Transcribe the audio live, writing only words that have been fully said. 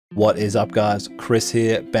What is up, guys? Chris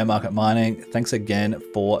here, Bear Market Mining. Thanks again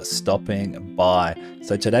for stopping by.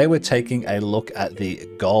 So today we're taking a look at the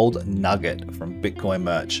Gold Nugget from Bitcoin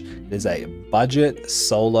Merch. It is a budget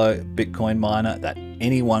solo Bitcoin miner that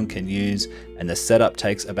anyone can use, and the setup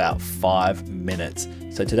takes about 5 minutes.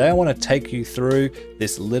 So today I want to take you through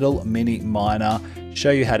this little mini miner,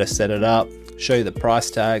 show you how to set it up, show you the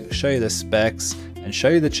price tag, show you the specs, and show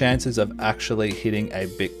you the chances of actually hitting a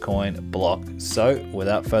Bitcoin block. So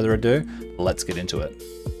without further ado, let's get into it.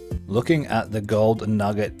 Looking at the Gold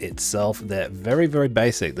Nugget itself, they're very, very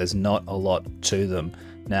basic. There's not a lot to them.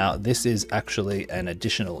 Now, this is actually an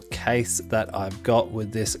additional case that I've got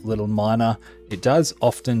with this little miner. It does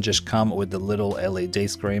often just come with the little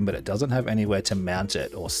LED screen, but it doesn't have anywhere to mount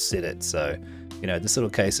it or sit it. So, you know, this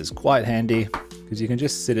little case is quite handy because you can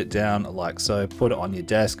just sit it down like so, put it on your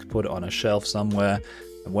desk, put it on a shelf somewhere.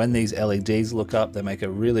 And when these LEDs look up, they make a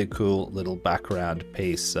really cool little background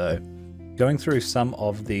piece. So going through some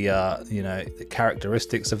of the, the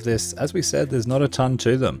characteristics of this, as we said, there's not a ton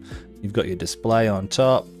to them. You've got your display on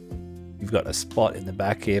top, you've got a spot in the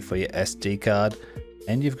back here for your SD card,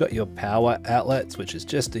 and you've got your power outlets, which is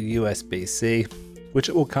just a USB-C, which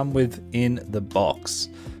it will come with in the box.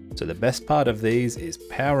 So the best part of these is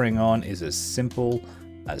powering on is as simple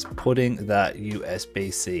as putting that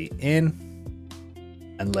USB-C in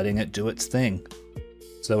and letting it do its thing.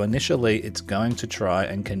 So initially it's going to try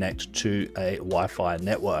and connect to a Wi-Fi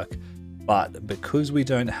network, but because we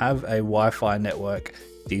don't have a Wi-Fi network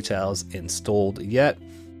details installed yet,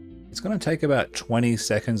 it's going to take about 20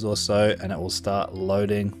 seconds or so and it will start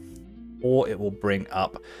loading, or it will bring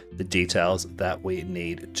up the details that we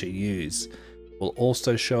need to use. Will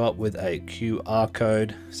also show up with a QR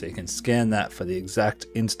code, so you can scan that for the exact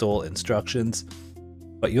install instructions.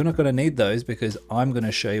 But you're not going to need those because I'm going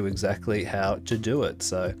to show you exactly how to do it.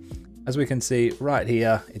 So as we can see right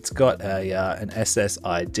here, it's got an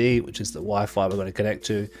SSID, which is the Wi-Fi we're going to connect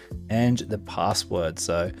to, and the password.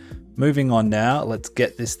 So moving on now, let's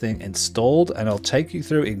get this thing installed, and I'll take you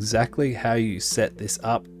through exactly how you set this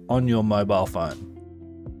up on your mobile phone.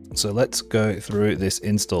 So let's go through this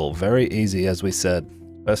install. Very easy, as we said.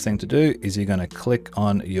 First thing to do is you're going to click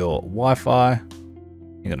on your Wi-Fi.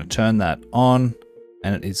 You're going to turn that on,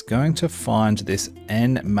 and it is going to find this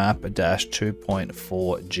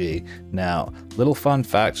Nmap-2.4G. Now, little fun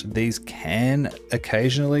fact, these can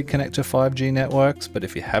occasionally connect to 5G networks, but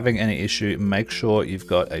if you're having any issue, make sure you've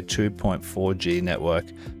got a 2.4G network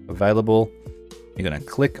available. You're going to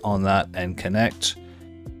click on that and connect.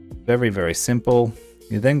 Very, very simple.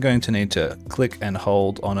 You're then going to need to click and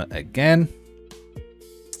hold on it again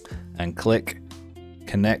and click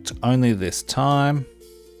connect only this time,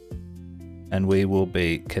 and we will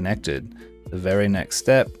be connected. The very next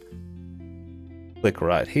step, click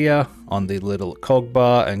right here on the little cog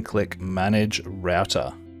bar and click manage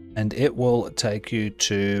router, and it will take you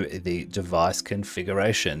to the device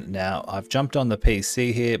configuration. Now, I've jumped on the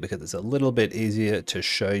PC here because it's a little bit easier to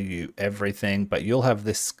show you everything, but you'll have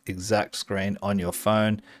this exact screen on your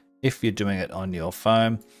phone if you're doing it on your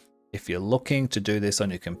phone. If you're looking to do this on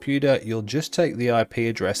your computer, you'll just take the IP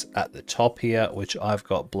address at the top here, which I've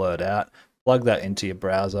got blurred out, plug that into your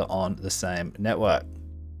browser on the same network.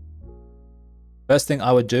 First thing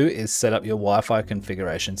I would do is set up your Wi-Fi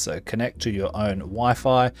configuration. So connect to your own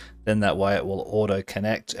Wi-Fi, then that way it will auto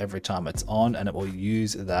connect every time it's on, and it will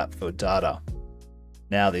use that for data.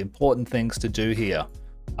 Now, the important things to do here.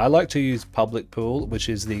 I like to use public pool, which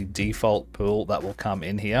is the default pool that will come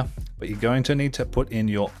in here, but you're going to need to put in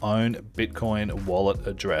your own Bitcoin wallet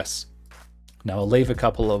address. Now, I'll leave a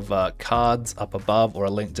couple of cards up above or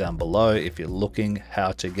a link down below if you're looking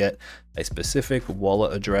how to get a specific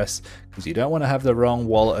wallet address, because you don't want to have the wrong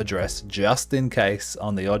wallet address just in case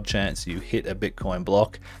on the odd chance you hit a Bitcoin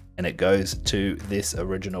block and it goes to this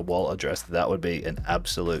original wallet address. That would be an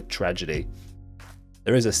absolute tragedy.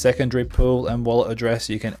 There is a secondary pool and wallet address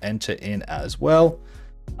you can enter in as well.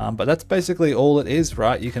 But that's basically all it is,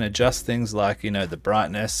 right? You can adjust things like, the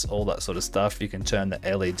brightness, all that sort of stuff. You can turn the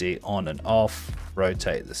LED on and off,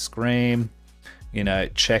 rotate the screen,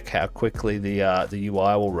 check how quickly the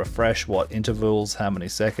UI will refresh, what intervals, how many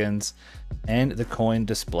seconds, and the coin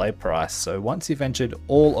display price. So once you've entered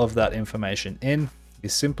all of that information in, you're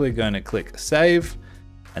simply going to click save,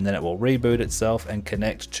 and then it will reboot itself and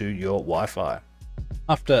connect to your Wi-Fi.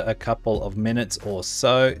 After a couple of minutes or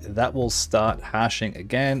so, that will start hashing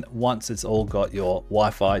again. Once it's all got your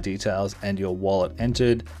Wi-Fi details and your wallet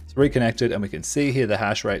entered, it's reconnected, and we can see here the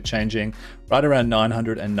hash rate changing right around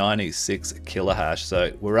 996 kilohash.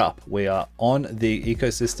 So we're up, we are on the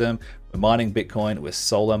ecosystem, we're mining Bitcoin, we're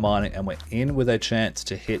solo mining, and we're in with a chance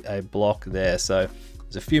to hit a block there. So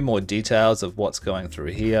There's a few more details of what's going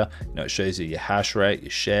through here. You know, it shows you your hash rate, your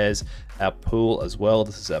shares, our pool as well.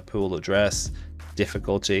 This is our pool address,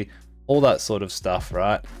 difficulty, all that sort of stuff,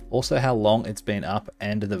 right? Also how long it's been up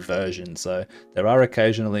and the version. So there are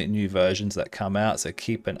occasionally new versions that come out, so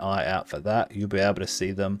keep an eye out for that. You'll be able to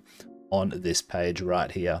see them on this page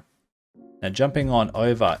right here. Now jumping on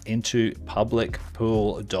over into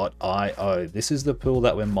publicpool.io. This is the pool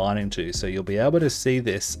that we're mining to. So you'll be able to see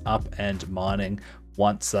this up and mining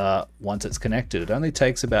once it's connected. It only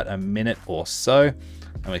takes about a minute or so.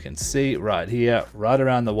 And we can see right here, right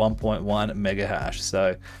around the 1.1 mega hash.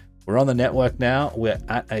 So we're on the network now. We're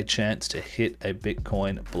at a chance to hit a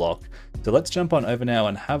Bitcoin block. So let's jump on over now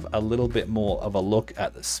and have a little bit more of a look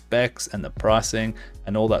at the specs and the pricing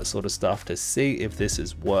and all that sort of stuff to see if this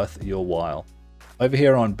is worth your while. Over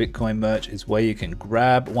here on Bitcoin Merch is where you can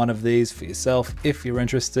grab one of these for yourself if you're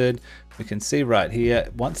interested. We can see right here,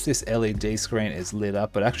 once this LED screen is lit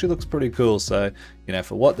up, it actually looks pretty cool. So, you know,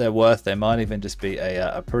 for what they're worth, they might even just be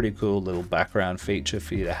a pretty cool little background feature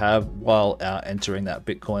for you to have while entering that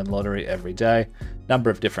Bitcoin lottery every day.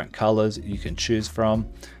 Number of different colors you can choose from.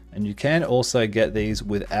 And you can also get these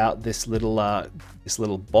without this little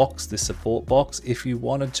box, this support box, if you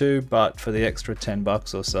wanted to, but for the extra 10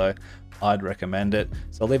 bucks or so, I'd recommend it.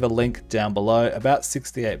 So I'll leave a link down below. About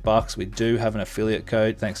 68 bucks. We do have an affiliate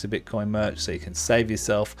code thanks to Bitcoin Merch, so you can save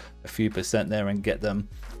yourself a few percent there and get them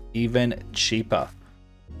even cheaper.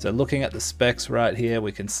 So looking at the specs right here,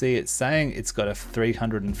 we can see it's saying it's got a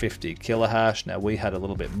 350 kilohash. Now we had a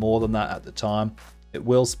little bit more than that at the time. It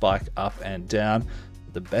will spike up and down.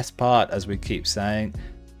 The best part, as we keep saying,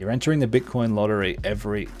 you're entering the Bitcoin lottery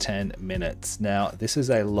every 10 minutes. Now, this is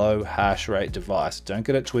a low hash rate device. Don't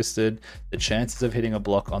get it twisted. The chances of hitting a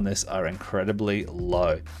block on this are incredibly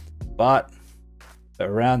low, but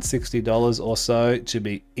around $60 or so to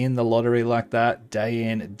be in the lottery like that, day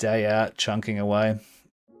in, day out, chunking away,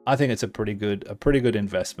 I think it's a pretty good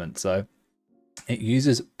investment. So it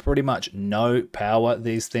uses pretty much no power,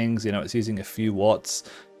 these things. You know, it's using a few watts,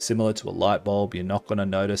 similar to a light bulb. You're not going to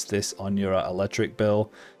notice this on your electric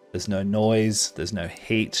bill. There's no noise, there's no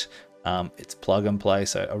heat. It's plug and play.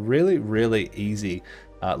 So a really, really easy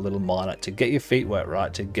little miner to get your feet wet,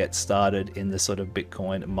 right? To get started in the sort of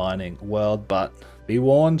Bitcoin mining world. But be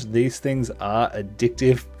warned, these things are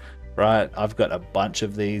addictive, right? I've got a bunch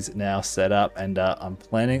of these now set up, and I'm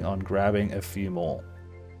planning on grabbing a few more.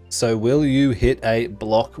 So will you hit a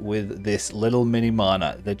block with this little mini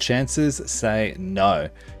miner? The chances say no.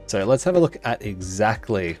 So let's have a look at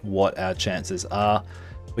exactly what our chances are.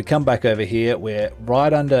 We come back over here, we're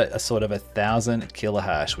right under a sort of 1,000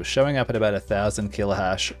 kilohash. We're showing up at about 1,000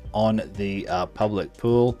 kilohash on the public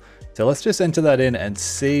pool. So let's just enter that in and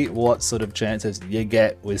see what sort of chances you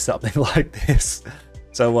get with something like this.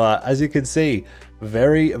 So as you can see,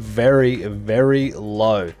 very, very, very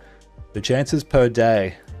low. The chances per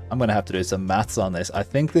day, I'm gonna have to do some maths on this. I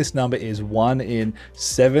think this number is 1 in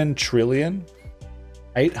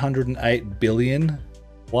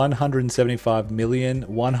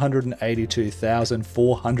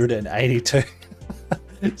 7,808,175,182,482.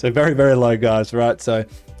 So very, very low, guys, right? So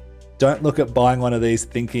don't look at buying one of these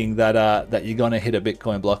thinking that that you're gonna hit a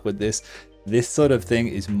Bitcoin block with this. This sort of thing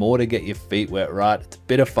is more to get your feet wet, right? It's a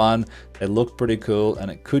bit of fun. They look pretty cool,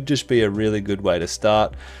 and it could just be a really good way to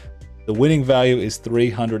start. The winning value is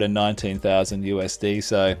 319,000 USD.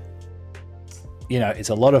 So, you know, it's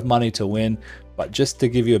a lot of money to win. But just to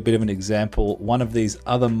give you a bit of an example, one of these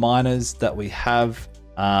other miners that we have,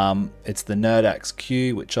 it's the Nerdax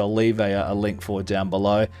Q, which I'll leave a link for down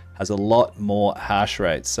below, has a lot more hash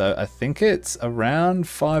rate. So I think it's around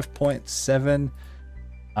 5.7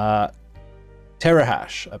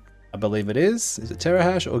 terahash, I believe it is. Is it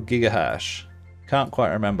terahash or gigahash? Can't quite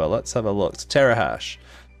remember. Let's have a look. It's terahash.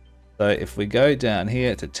 So if we go down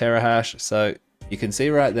here to terahash, so you can see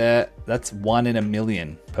right there, that's 1 in a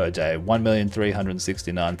million per day,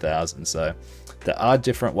 1,369,000. So there are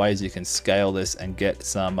different ways you can scale this and get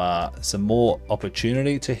some more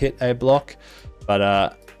opportunity to hit a block. But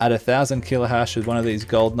at 1,000 kilohash with one of these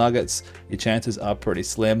gold nuggets, your chances are pretty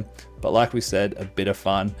slim. But like we said, a bit of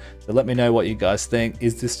fun. So let me know what you guys think.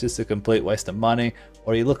 Is this just a complete waste of money?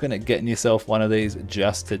 Or are you looking at getting yourself one of these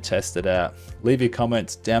just to test it out? Leave your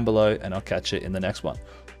comments down below and I'll catch you in the next one.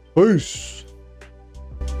 Peace.